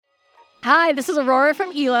Hi, this is Aurora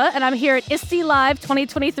from ELA, and I'm here at ISTE Live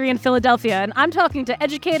 2023 in Philadelphia, and I'm talking to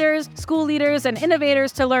educators, school leaders, and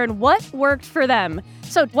innovators to learn what worked for them.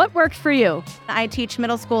 So what worked for you? I teach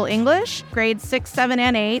middle school English, grades 6, 7,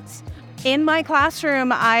 and 8. In my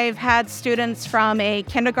classroom, I've had students from a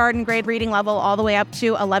kindergarten grade reading level all the way up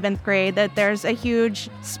to 11th grade. That there's a huge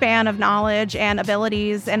span of knowledge and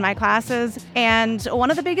abilities in my classes. And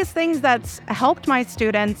one of the biggest things that's helped my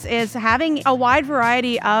students is having a wide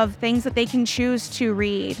variety of things that they can choose to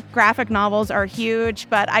read. Graphic novels are huge,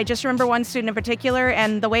 but I just remember one student in particular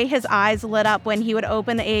and the way his eyes lit up when he would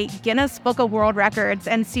open a Guinness Book of World Records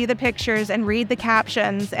and see the pictures and read the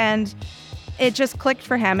captions, and it just clicked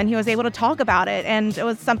for him and he was able to talk about it, and it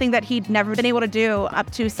was something that he'd never been able to do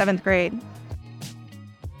up to 7th grade.